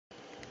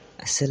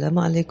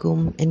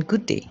Assalamualaikum and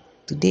good day.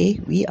 Today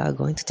we are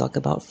going to talk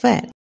about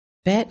fat.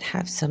 Fat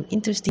have some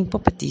interesting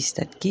properties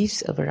that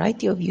gives a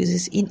variety of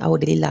uses in our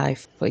daily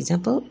life. For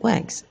example,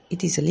 wax.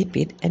 It is a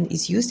lipid and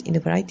is used in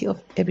a variety of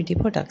everyday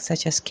products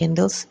such as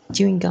candles,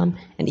 chewing gum,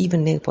 and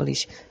even nail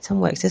polish. Some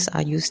waxes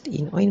are used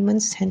in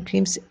ointments, hand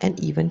creams, and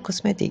even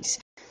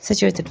cosmetics.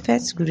 Saturated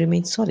fats will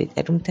remain solid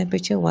at room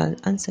temperature while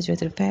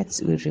unsaturated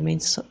fats will remain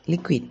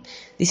liquid.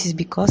 This is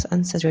because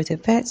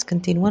unsaturated fats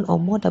contain one or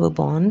more double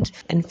bonds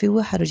and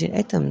fewer hydrogen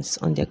atoms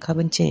on their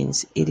carbon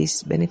chains. It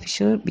is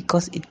beneficial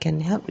because it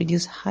can help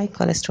reduce high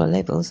cholesterol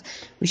levels,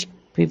 which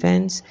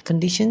prevents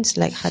conditions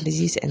like heart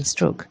disease and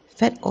stroke.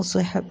 Fat also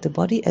help the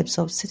body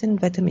absorb certain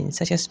vitamins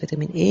such as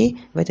vitamin A,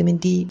 vitamin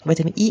D,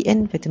 vitamin E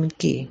and vitamin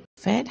K.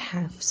 Fat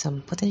have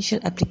some potential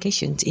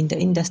applications in the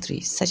industry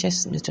such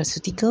as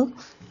nutraceutical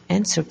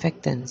and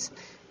surfactants.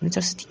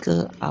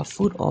 Nutraceuticals are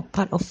food or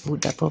part of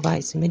food that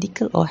provides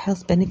medical or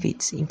health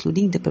benefits,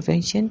 including the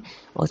prevention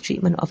or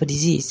treatment of a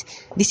disease.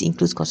 This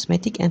includes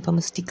cosmetic and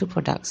pharmaceutical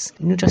products.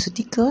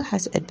 Nutraceutical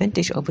has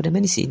advantage over the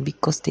medicine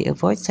because they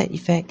avoid side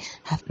effects,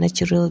 have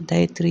natural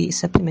dietary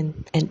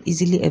supplement, and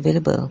easily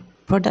available.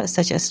 Products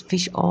such as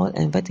fish oil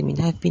and vitamin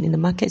have been in the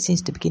market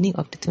since the beginning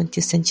of the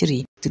 20th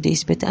century.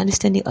 Today's better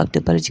understanding of the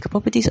biological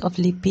properties of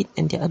lipid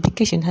and their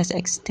application has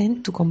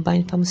extended to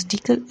combine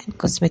pharmaceutical and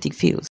cosmetic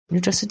fields.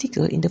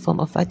 Nutraceutical in the form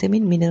of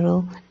vitamin,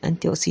 mineral,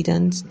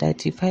 antioxidants,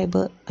 dietary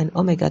fiber, and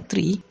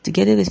omega-3,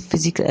 together with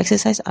physical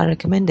exercise, are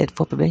recommended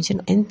for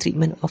prevention and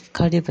treatment of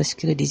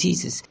cardiovascular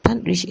diseases.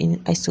 Plants rich in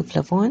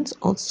isoflavones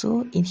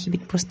also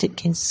inhibit prostate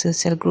cancer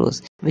cell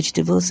growth.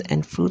 Vegetables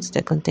and fruits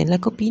that contain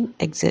lycopene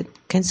exert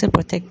cancer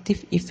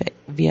protective effect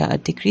via a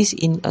decrease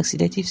in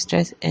oxidative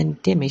stress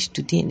and damage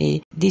to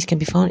DNA. These can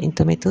be found in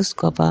tomatoes,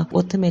 guava,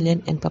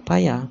 watermelon, and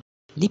papaya.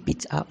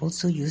 Lipids are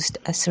also used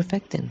as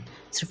surfactant.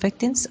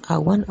 Surfactants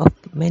are one of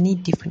many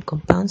different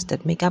compounds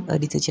that make up a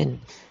detergent.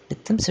 The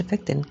term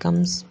surfactant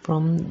comes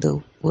from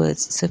the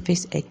words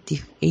surface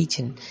active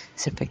agent.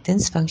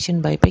 Surfactants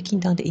function by breaking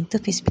down the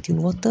interface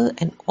between water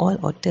and oil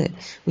or dirt,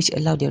 which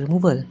allow their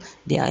removal.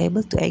 They are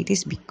able to act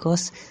this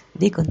because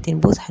they contain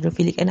both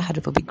hydrophilic and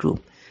hydrophobic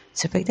group.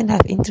 Surfactants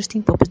have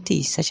interesting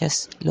properties such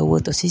as lower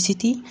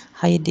toxicity,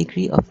 higher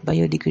degree of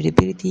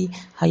biodegradability,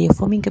 higher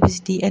foaming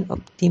capacity, and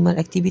optimal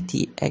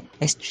activity at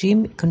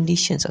extreme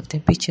conditions of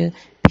temperature,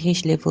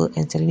 pH level,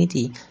 and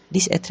salinity.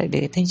 This attracts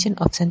the attention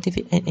of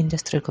scientific and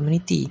industrial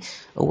community.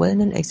 A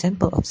well-known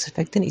example of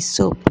surfactant is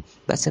soap,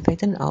 but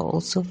surfactants are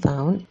also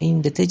found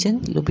in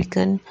detergent,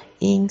 lubricant,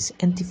 inks,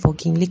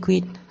 anti-fogging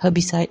liquid,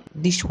 herbicide,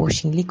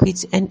 dishwashing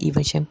liquids, and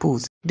even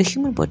shampoos. The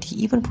human body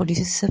even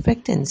produces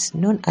surfactants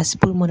known as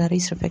pulmonary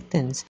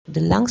surfactants.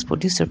 The lungs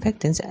produce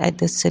surfactants at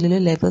the cellular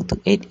level to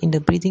aid in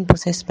the breathing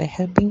process by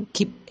helping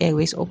keep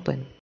airways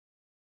open.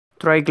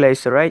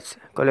 Triglycerides,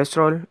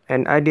 cholesterol,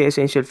 and other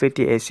essential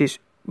fatty acids,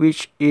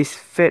 which is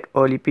fat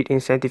or lipid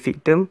in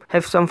scientific term,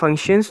 have some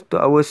functions to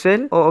our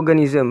cell or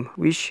organism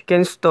which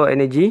can store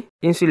energy,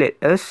 insulate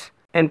us,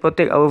 and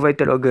protect our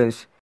vital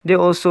organs. They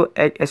also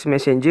act as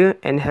messenger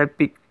and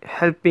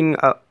helping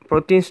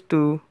proteins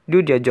to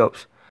do their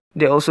jobs.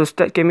 They also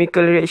start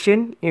chemical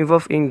reaction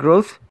involved in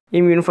growth,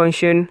 immune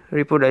function,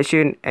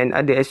 reproduction, and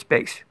other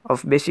aspects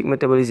of basic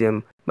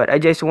metabolism. But I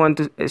just want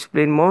to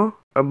explain more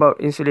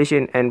about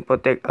insulation and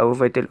protect our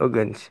vital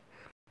organs.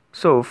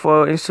 So,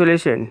 for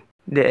insulation,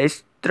 the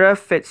extra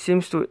fat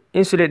seems to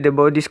insulate the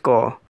body's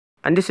core.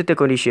 Under certain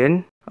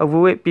conditions,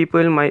 overweight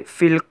people might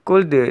feel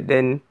colder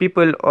than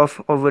people of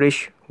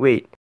average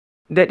weight.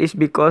 That is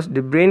because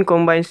the brain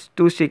combines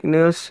two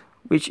signals,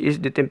 which is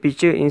the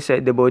temperature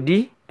inside the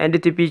body and the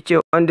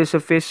temperature on the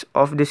surface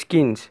of the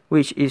skin,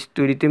 which is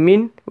to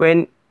determine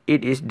when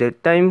it is the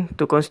time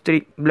to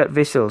constrict blood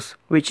vessels,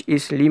 which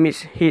is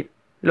limits heat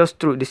lost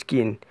through the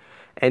skin,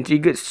 and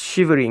triggers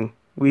shivering,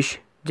 which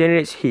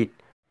generates heat.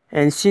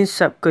 And since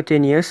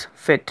subcutaneous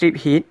fat trap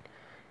heat,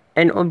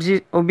 an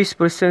obese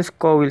person's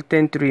core will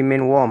tend to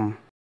remain warm.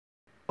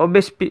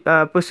 Obese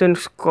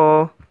person's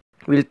core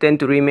will tend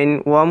to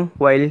remain warm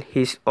while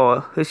his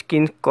or her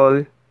skin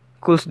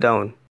cools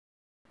down.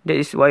 That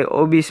is why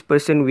obese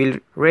person will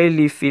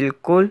rarely feel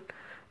cold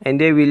and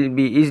they will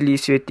be easily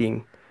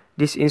sweating.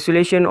 This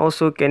insulation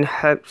also can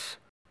help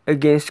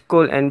against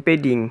cold and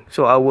padding,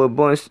 so our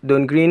bones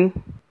don't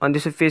grind on the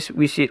surface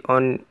we sit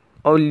on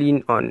or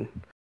lean on.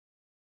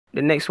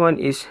 The next one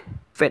is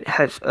fat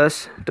helps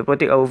us to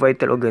protect our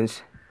vital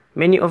organs.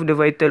 Many of the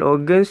vital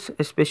organs,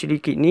 especially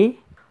kidney,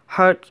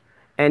 heart,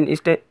 and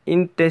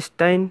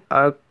intestine,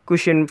 are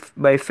cushioned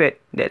by fat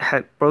that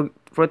help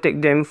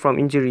protect them from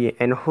injury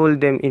and hold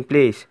them in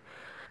place.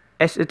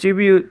 As a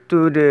tribute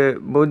to the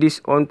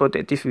body's own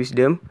protective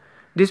wisdom,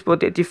 this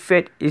protective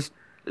fat is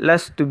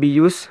last to be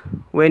used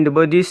when the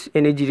body's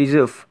energy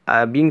reserves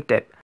are being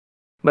tapped.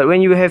 But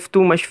when you have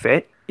too much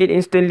fat, it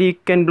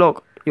instantly can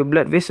block your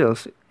blood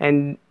vessels,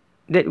 and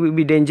that will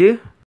be danger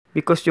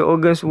because your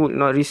organs would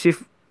not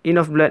receive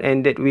enough blood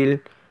and that will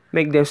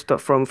make them stop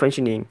from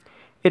functioning.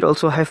 It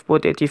also has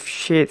protective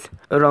sheath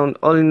around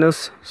all nerve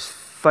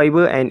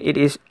fiber and it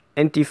is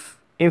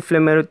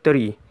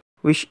anti-inflammatory,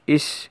 which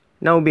is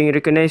now being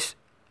recognized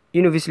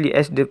universally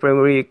as the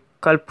primary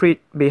culprit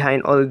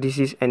behind all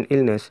disease and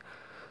illness.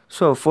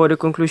 So for the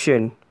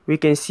conclusion, we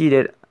can see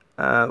that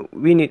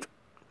we need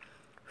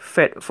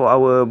fat for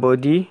our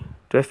body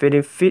to have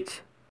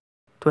benefits,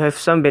 to have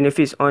some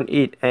benefits on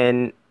it,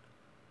 and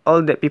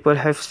all that people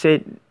have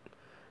said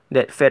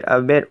that fat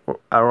are bad or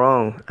are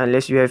wrong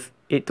unless you have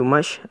it too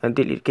much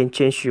until it can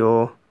change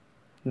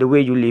the way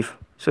you live.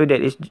 So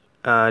that is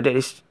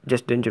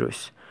just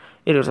dangerous.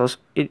 It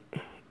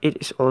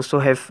is also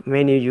have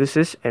many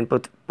uses and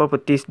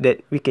properties that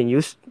we can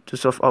use to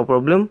solve our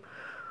problem,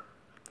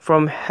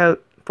 from health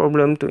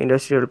problem to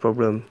industrial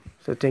problem.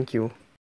 So thank you.